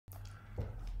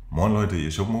Moin Leute,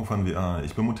 ihr Schuppen von VR.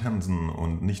 Ich bin Mutensen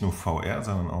und nicht nur VR,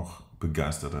 sondern auch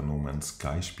begeisterter No Man's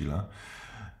Sky Spieler.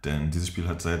 Denn dieses Spiel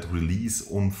hat seit Release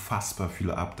unfassbar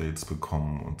viele Updates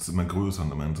bekommen und ist immer größer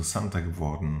und immer interessanter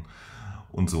geworden.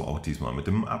 Und so auch diesmal. Mit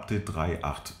dem Update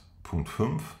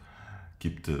 3.8.5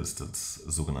 gibt es das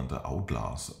sogenannte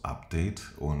Outlaws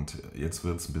Update und jetzt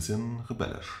wird es ein bisschen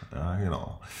rebellisch. Ja,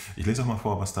 genau. Ich lese euch mal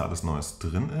vor, was da alles Neues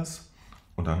drin ist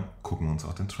und dann gucken wir uns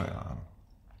auch den Trailer an.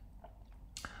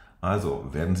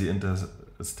 Also werden Sie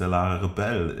interstellare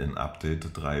Rebell in Update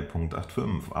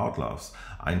 3.85 Outlaws,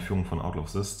 Einführung von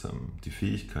Outlaws System, die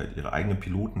Fähigkeit, Ihre eigene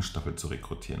Pilotenstaffel zu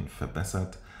rekrutieren,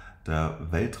 verbessert der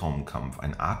Weltraumkampf,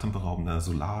 ein atemberaubender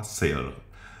Solarsegler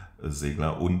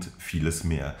und vieles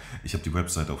mehr. Ich habe die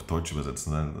Webseite auf Deutsch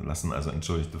übersetzen lassen, also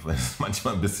entschuldigt, weil es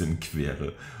manchmal ein bisschen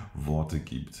quere Worte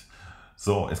gibt.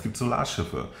 So, es gibt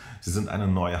Solarschiffe. Sie sind eine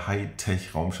neue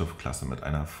Hightech-Raumschiffklasse mit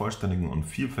einer vollständigen und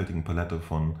vielfältigen Palette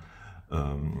von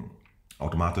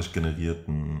automatisch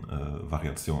generierten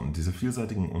Variationen. Diese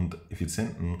vielseitigen und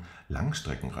effizienten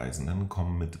Langstreckenreisenden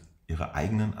kommen mit ihrer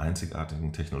eigenen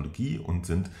einzigartigen Technologie und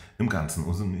sind im ganzen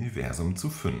Universum zu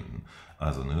finden.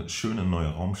 Also eine schöne neue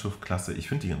Raumschiffklasse. Ich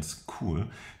finde die ganz cool.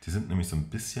 Die sind nämlich so ein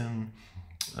bisschen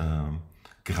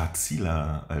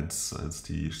graziler als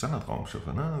die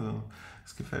Standardraumschiffe. Ne? Also,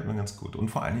 das gefällt mir ganz gut. Und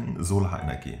vor allen Dingen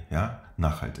Solarenergie. Ja?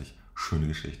 Nachhaltig. Schöne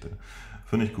Geschichte.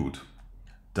 Finde ich gut.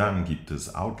 Dann gibt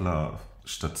es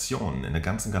Outlaw-Stationen. In der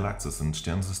ganzen Galaxis sind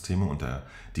Sternensysteme unter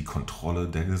die Kontrolle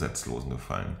der Gesetzlosen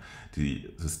gefallen. Die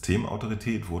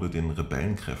Systemautorität wurde den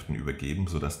Rebellenkräften übergeben,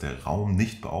 sodass der Raum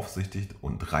nicht beaufsichtigt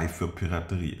und reif für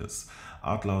Piraterie ist.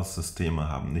 Outlaws-Systeme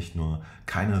haben nicht nur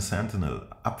keine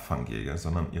Sentinel-Abfangjäger,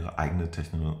 sondern ihre eigene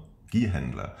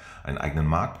Technologiehändler, einen eigenen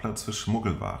Marktplatz für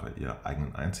Schmuggelware, ihre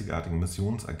eigenen einzigartigen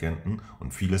Missionsagenten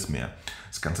und vieles mehr.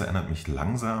 Das Ganze erinnert mich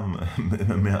langsam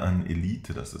immer mehr an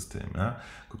Elite, das System. Ja?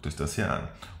 Guckt euch das hier an.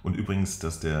 Und übrigens,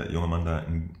 dass der junge Mann da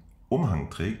einen Umhang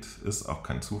trägt, ist auch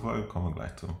kein Zufall, kommen wir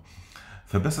gleich zu.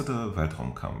 Verbesserter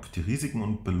Weltraumkampf. Die Risiken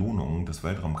und Belohnungen des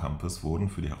Weltraumkampfes wurden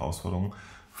für die Herausforderung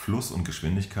Fluss und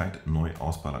Geschwindigkeit neu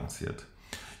ausbalanciert.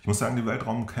 Ich muss sagen, die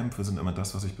Weltraumkämpfe sind immer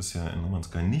das, was ich bisher in No Man's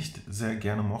Sky nicht sehr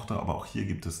gerne mochte, aber auch hier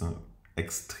gibt es eine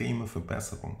extreme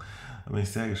Verbesserung. Da bin ich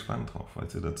sehr gespannt drauf,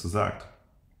 was ihr dazu sagt.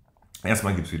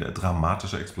 Erstmal gibt es wieder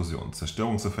dramatische Explosionen.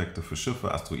 Zerstörungseffekte für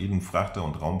Schiffe, Asteroiden, Frachter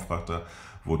und Raumfrachter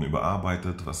wurden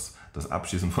überarbeitet, was das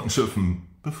Abschießen von Schiffen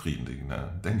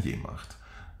befriedigender denn je macht.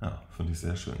 Ja, finde ich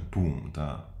sehr schön. Boom,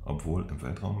 da, obwohl im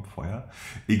Weltraum Feuer.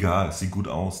 Egal, es sieht gut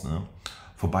aus, ne?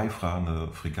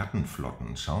 Vorbeifahrende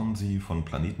Fregattenflotten. Schauen Sie von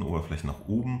Planetenoberflächen nach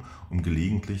oben, um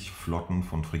gelegentlich Flotten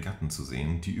von Fregatten zu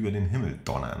sehen, die über den Himmel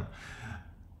donnern.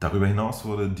 Darüber hinaus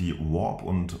wurde die Warp-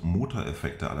 und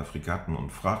Motoreffekte aller Fregatten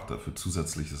und Frachter für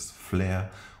zusätzliches Flair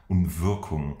und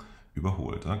Wirkung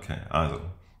überholt. Okay, also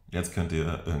jetzt könnt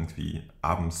ihr irgendwie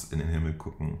abends in den Himmel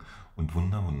gucken und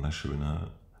wunderschöne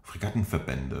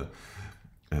Fregattenverbände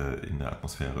in der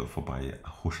Atmosphäre vorbei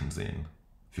huschen sehen.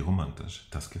 Wie romantisch,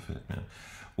 das gefällt mir.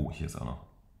 Oh, hier ist auch noch.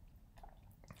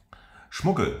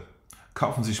 Schmuggel.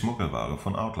 Kaufen Sie Schmuggelware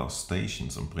von Outlaws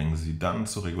Stations und bringen sie dann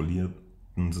zu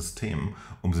regulierten Systemen,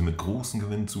 um sie mit großem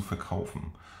Gewinn zu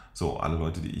verkaufen. So, alle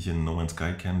Leute, die ich in No Man's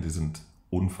Sky kenne, die sind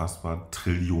unfassbar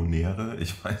Trillionäre.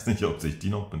 Ich weiß nicht, ob sich die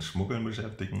noch mit Schmuggeln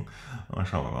beschäftigen. Aber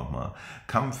schauen wir mal.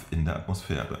 Kampf in der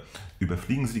Atmosphäre.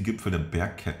 Überfliegen Sie die Gipfel der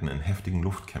Bergketten in heftigen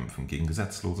Luftkämpfen gegen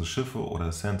gesetzlose Schiffe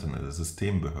oder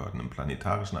Sentinel-Systembehörden in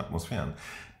planetarischen Atmosphären.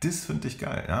 Das finde ich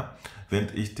geil, ja.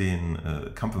 Während ich den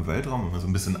Kampf im Weltraum immer so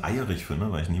ein bisschen eierig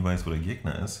finde, weil ich nie weiß, wo der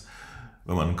Gegner ist.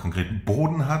 Wenn man einen konkreten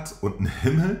Boden hat und einen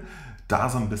Himmel, da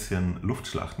so ein bisschen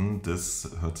Luftschlachten,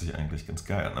 das hört sich eigentlich ganz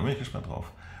geil an. Da bin ich gespannt drauf.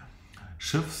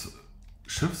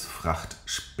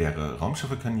 Schiffsfrachtsperre.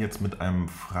 Raumschiffe können jetzt mit einem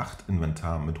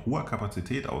Frachtinventar mit hoher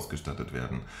Kapazität ausgestattet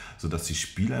werden, sodass die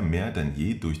Spieler mehr denn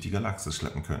je durch die Galaxis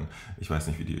schleppen können. Ich weiß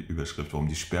nicht, wie die Überschrift, warum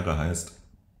die Sperre heißt.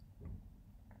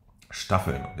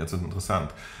 Staffeln. Jetzt wird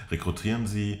interessant. Rekrutieren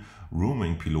Sie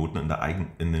Roaming-Piloten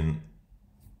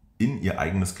in ihr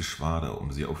eigenes Geschwader,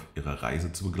 um sie auf ihrer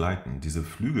Reise zu begleiten. Diese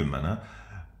Flügelmänner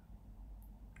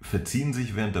verziehen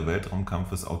sich während der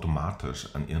Weltraumkampfes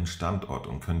automatisch an ihren Standort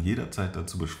und können jederzeit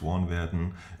dazu beschworen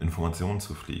werden, Informationen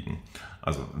zu fliegen.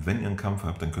 Also wenn ihr einen Kampf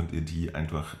habt, dann könnt ihr die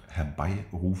einfach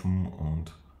herbeirufen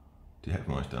und die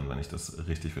helfen euch dann, wenn ich das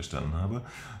richtig verstanden habe.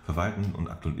 Verwalten und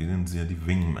aktualisieren Sie die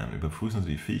Wingmen. Überprüfen Sie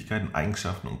die Fähigkeiten,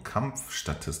 Eigenschaften und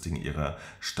Kampfstatistiken Ihrer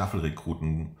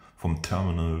Staffelrekruten vom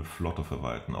Terminal Flotte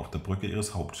verwalten. Auf der Brücke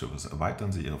Ihres Hauptschiffes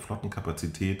erweitern Sie Ihre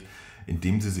Flottenkapazität,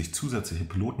 indem Sie sich zusätzliche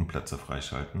Pilotenplätze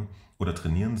freischalten, oder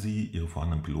trainieren Sie Ihre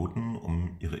vorhandenen Piloten,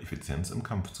 um ihre Effizienz im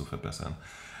Kampf zu verbessern.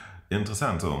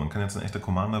 Interessant, so, man kann jetzt ein echter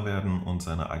Commander werden und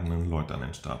seine eigenen Leute an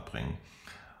den Start bringen.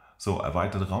 So,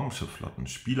 erweiterte Raumschiffflotten.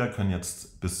 Spieler können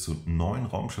jetzt bis zu 9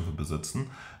 Raumschiffe besitzen,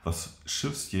 was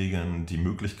Schiffsjägern die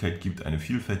Möglichkeit gibt, eine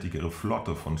vielfältigere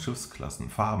Flotte von Schiffsklassen,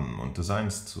 Farben und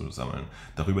Designs zu sammeln.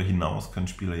 Darüber hinaus können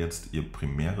Spieler jetzt ihr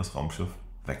primäres Raumschiff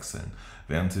wechseln,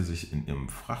 während sie sich in ihrem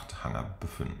Frachthangar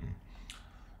befinden.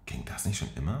 Ging das nicht schon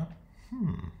immer?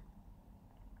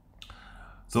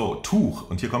 So, Tuch,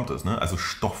 und hier kommt es, ne? Also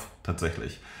Stoff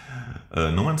tatsächlich.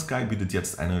 No Man's Sky bietet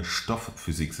jetzt eine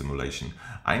Stoffphysik-Simulation,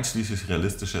 einschließlich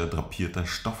realistischer drapierter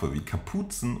Stoffe wie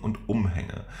Kapuzen und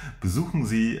Umhänge. Besuchen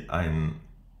Sie einen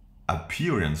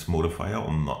Appearance Modifier,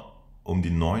 um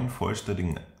die neuen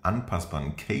vollständigen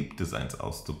anpassbaren Cape-Designs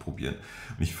auszuprobieren.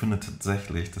 Und ich finde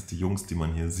tatsächlich, dass die Jungs, die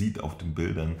man hier sieht auf den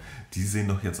Bildern, die sehen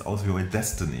doch jetzt aus wie bei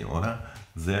Destiny, oder?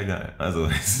 Sehr geil. Also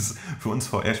es ist für uns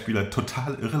VR-Spieler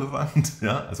total irrelevant.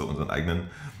 Ja? Also unseren eigenen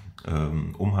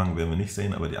Umhang werden wir nicht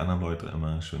sehen, aber die anderen Leute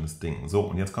immer ein schönes Ding. So,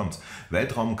 und jetzt kommt's.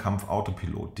 Weltraumkampf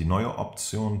Autopilot. Die neue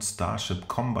Option Starship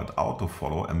Combat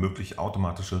Autofollow ermöglicht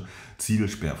automatische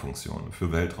Zielsperrfunktionen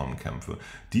für Weltraumkämpfe.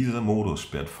 Dieser Modus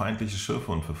sperrt feindliche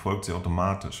Schiffe und verfolgt sie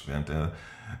automatisch, während er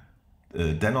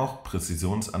dennoch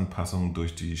Präzisionsanpassungen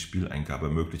durch die Spieleingabe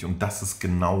ermöglicht. Und das ist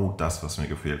genau das, was mir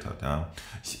gefehlt hat. Ja.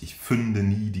 Ich finde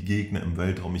nie die Gegner im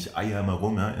Weltraum, ich eier immer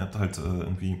rum. Ja. Ihr habt halt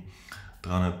irgendwie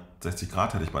 360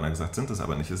 Grad, hätte ich beinahe gesagt, sind es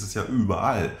aber nicht. Es ist ja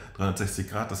überall 360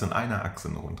 Grad, das in einer Achse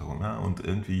rundherum. Ja? Und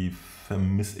irgendwie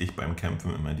vermisse ich beim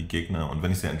Kämpfen immer die Gegner. Und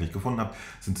wenn ich sie endlich gefunden habe,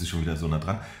 sind sie schon wieder so nah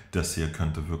dran. Das hier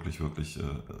könnte wirklich, wirklich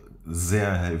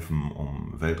sehr helfen,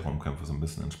 um Weltraumkämpfe so ein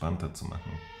bisschen entspannter zu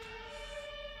machen.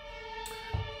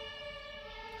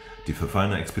 Die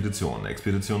verfallene Expedition.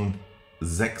 Expedition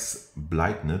 6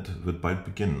 Blightnet wird bald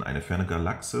beginnen. Eine ferne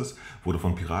Galaxis wurde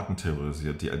von Piraten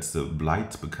terrorisiert, die als The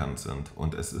Blights bekannt sind.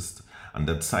 Und es ist an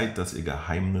der Zeit, dass ihr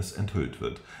Geheimnis enthüllt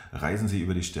wird. Reisen Sie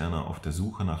über die Sterne auf der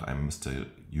Suche nach einem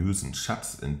mysteriösen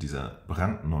Schatz in dieser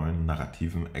brandneuen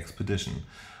narrativen Expedition.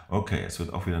 Okay, es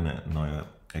wird auch wieder eine neue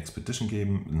Expedition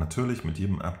geben. Natürlich mit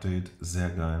jedem Update. Sehr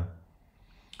geil.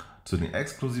 Zu den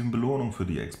exklusiven Belohnungen für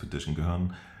die Expedition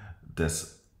gehören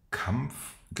das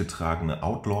kampfgetragene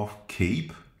Outlaw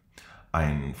Cape,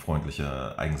 ein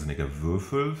freundlicher, eigensinniger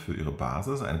Würfel für ihre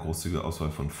Basis, eine großzügige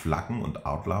Auswahl von Flaggen und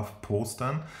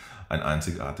Outlaw-Postern, ein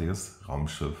einzigartiges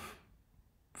Raumschiff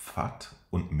FAT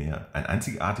und mehr. Ein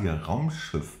einzigartiger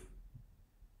Raumschiff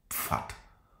FAT.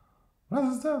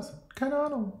 Was ist das? Keine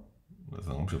Ahnung. Das ist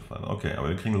ein Raumschiff FAT. Okay, aber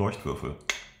wir kriegen Leuchtwürfel.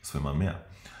 Das will man mehr.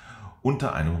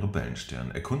 Unter einem Rebellenstern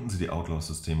erkunden Sie die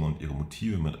Outlaws-Systeme und ihre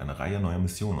Motive mit einer Reihe neuer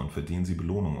Missionen und verdienen Sie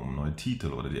Belohnungen um neue Titel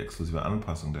oder die exklusive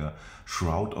Anpassung der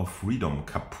Shroud of Freedom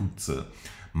Kapuze.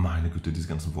 Meine Güte, diese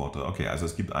ganzen Worte. Okay, also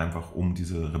es gibt einfach um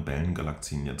diese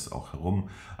Rebellengalaxien jetzt auch herum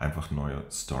einfach neue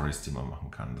Stories, die man machen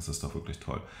kann. Das ist doch wirklich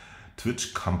toll.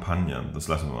 Twitch-Kampagne, das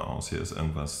lassen wir mal aus. Hier ist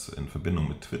irgendwas in Verbindung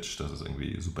mit Twitch, das ist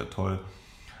irgendwie super toll.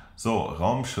 So,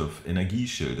 Raumschiff,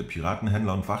 Energieschilde.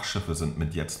 Piratenhändler und Wachschiffe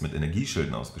sind jetzt mit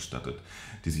Energieschilden ausgestattet,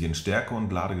 die sich in Stärke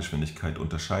und Ladegeschwindigkeit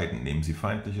unterscheiden. Nehmen Sie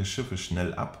feindliche Schiffe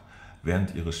schnell ab,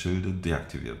 während Ihre Schilde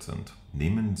deaktiviert sind.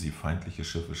 Nehmen Sie feindliche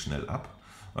Schiffe schnell ab?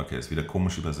 Okay, ist wieder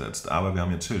komisch übersetzt, aber wir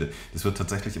haben jetzt Schilde. Das wird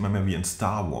tatsächlich immer mehr wie in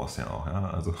Star Wars ja auch.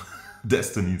 Ja? Also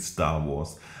Destiny, Star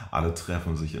Wars. Alle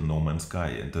treffen sich in No Man's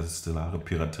Sky, interstellare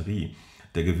Piraterie.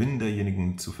 Der Gewinn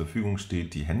derjenigen zur Verfügung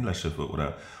steht, die Händlerschiffe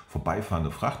oder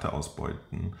vorbeifahrende Frachter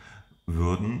ausbeuten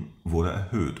würden, wurde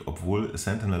erhöht, obwohl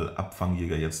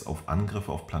Sentinel-Abfangjäger jetzt auf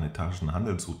Angriffe auf planetarischen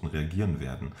Handelsrouten reagieren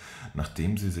werden.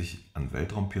 Nachdem sie sich an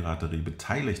Weltraumpiraterie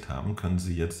beteiligt haben, können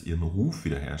sie jetzt ihren Ruf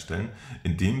wiederherstellen,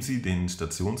 indem sie den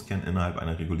Stationskern innerhalb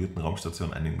einer regulierten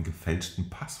Raumstation einen gefälschten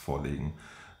Pass vorlegen.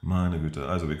 Meine Güte,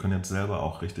 also wir können jetzt selber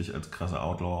auch richtig als krasser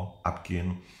Outlaw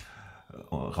abgehen.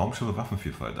 Raumschiffe,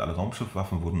 Waffenvielfalt. Alle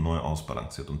Raumschiffwaffen wurden neu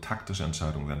ausbalanciert, um taktische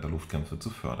Entscheidungen während der Luftkämpfe zu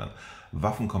fördern.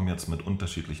 Waffen kommen jetzt mit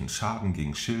unterschiedlichen Schaden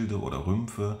gegen Schilde oder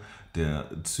Rümpfe. Der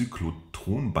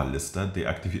Zyklotronballista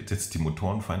deaktiviert jetzt die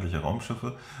Motoren feindlicher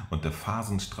Raumschiffe und der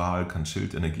Phasenstrahl kann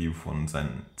Schildenergie von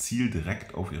seinem Ziel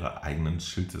direkt auf ihre eigenen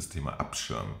Schildsysteme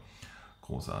abschirmen.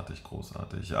 Großartig,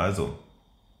 großartig. Also,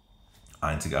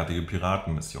 einzigartige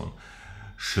Piratenmission.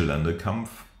 Schillernde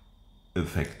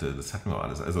Kampfeffekte, das hatten wir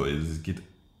alles. Also es geht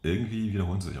irgendwie,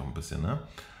 wiederholen sie sich auch ein bisschen, ne?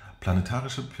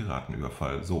 Planetarische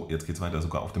Piratenüberfall. So, jetzt geht es weiter,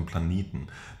 sogar auf dem Planeten.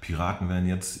 Piraten werden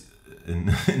jetzt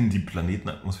in die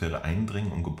Planetenatmosphäre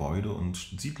eindringen, um Gebäude und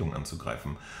Siedlungen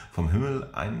anzugreifen. Vom Himmel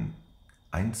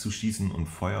einzuschießen und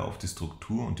Feuer auf die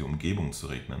Struktur und die Umgebung zu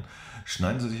regnen.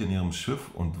 Schneiden Sie sich in Ihrem Schiff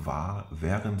und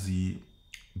wehren Sie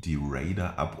die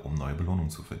Raider ab, um neue Belohnungen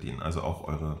zu verdienen. Also auch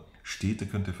eure Städte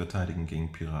könnt ihr verteidigen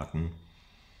gegen Piraten.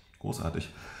 Großartig.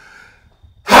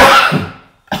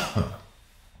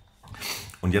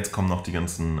 Und jetzt kommen noch die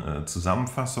ganzen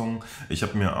Zusammenfassungen. Ich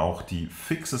habe mir auch die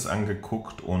Fixes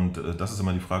angeguckt und das ist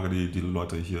immer die Frage, die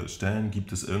Leute hier stellen.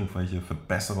 Gibt es irgendwelche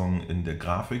Verbesserungen in der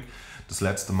Grafik? Das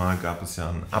letzte Mal gab es ja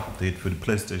ein Update für die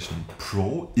PlayStation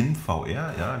Pro in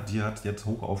VR. Ja, die hat jetzt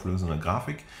hochauflösende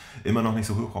Grafik. Immer noch nicht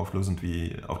so hochauflösend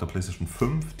wie auf der PlayStation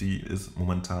 5. Die ist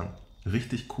momentan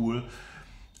richtig cool,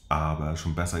 aber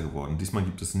schon besser geworden. Diesmal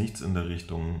gibt es nichts in der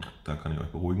Richtung, da kann ich euch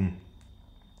beruhigen.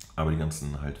 Aber die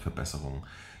ganzen halt Verbesserungen,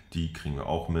 die kriegen wir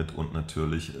auch mit und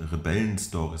natürlich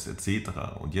Rebellen-Stories etc.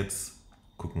 Und jetzt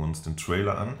gucken wir uns den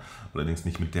Trailer an, allerdings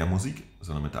nicht mit der Musik,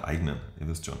 sondern mit der eigenen, ihr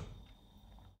wisst schon.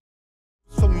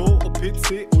 Von Mo, ob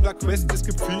PC oder Quest, es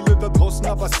gibt viele da draußen,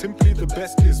 aber simply the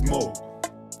best is Mo.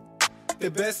 Der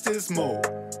Beste ist Mo.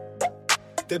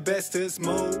 Der Beste ist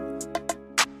Mo.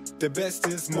 Der Beste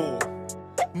ist Mo.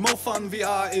 Mo von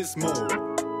VR ist Mo.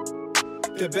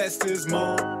 Der Beste ist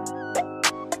Mo.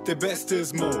 Der Beste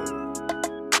ist Mo.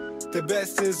 Der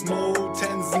Beste ist Mo.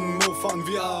 Tensen, Mo von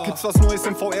VR. Gibt's was Neues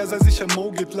im VR, sei sicher,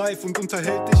 Mo geht live und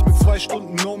unterhält dich mit 2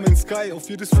 Stunden No Man's Sky. Auf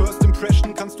jedes First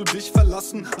Impression kannst du dich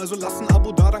verlassen. Also lass ein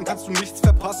Abo da, dann kannst du nichts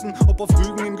verpassen. Ob auf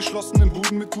Rügen in geschlossenen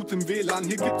Buden mit gutem WLAN.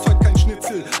 Hier gibt's heute kein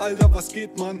Schnitzel, Alter, was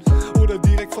geht, man? Oder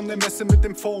direkt von der Messe mit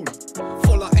dem Phone.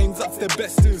 Voller Einsatz, der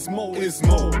Beste ist Mo. Ist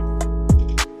Mo.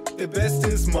 Der Beste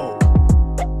ist Mo.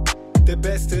 Der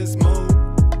Beste ist Mo.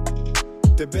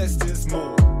 Der Beste ist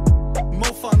Mo.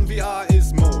 Mo von VR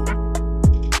ist Mo.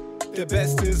 Der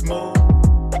Beste ist Mo.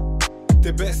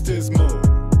 Der Beste ist Mo.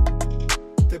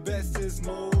 Der Beste ist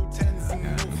Mo. Tensen,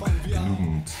 Mo von VR.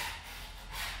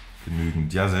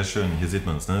 Genügend. Ja, sehr schön. Hier sieht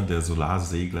man es, ne? Der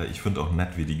Solarsegler. Ich finde auch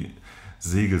nett, wie die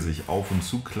Segel sich auf und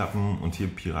zuklappen und hier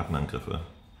Piratenangriffe.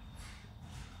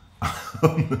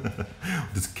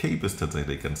 Das Cape ist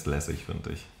tatsächlich ganz lässig,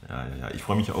 finde ich. Ja. Ich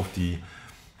freue mich auf die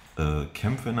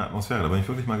Kämpfe in der Atmosphäre. Da bin ich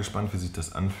wirklich mal gespannt, wie sich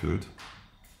das anfühlt.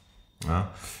 Ja,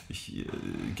 ich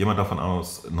gehe mal davon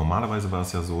aus, normalerweise war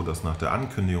es ja so, dass nach der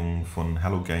Ankündigung von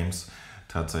Hello Games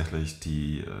tatsächlich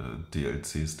die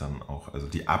DLCs dann auch, also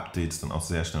die Updates dann auch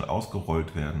sehr schnell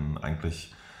ausgerollt werden.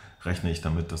 Eigentlich rechne ich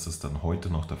damit, dass es dann heute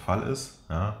noch der Fall ist.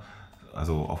 Ja,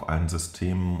 also auf allen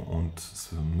Systemen und es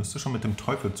müsste schon mit dem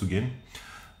Teufel zugehen,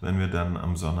 wenn wir dann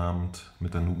am Sonnabend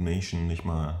mit der Noob Nation nicht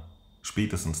mal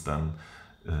spätestens dann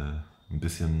ein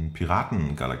bisschen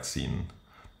Piratengalaxien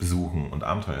besuchen und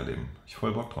Abenteuer erleben. Ich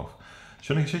voll Bock drauf.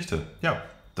 Schöne Geschichte. Ja,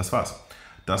 das war's.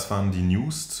 Das waren die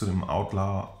News zu dem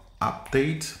Outlaw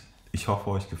Update. Ich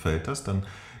hoffe, euch gefällt das. Dann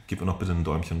gebt mir noch bitte ein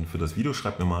Däumchen für das Video.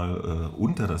 Schreibt mir mal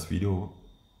unter das Video,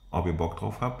 ob ihr Bock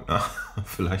drauf habt. Ja,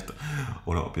 vielleicht.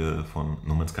 Oder ob ihr von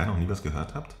No Man's Sky noch nie was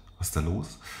gehört habt. Was ist da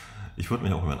los? Ich würde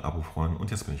mich auch über ein Abo freuen. Und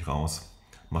jetzt bin ich raus.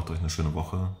 Macht euch eine schöne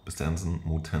Woche. Bis dann,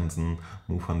 Mo Tensen,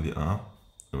 Mo von VR.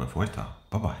 Immer für euch da.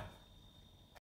 Bye bye.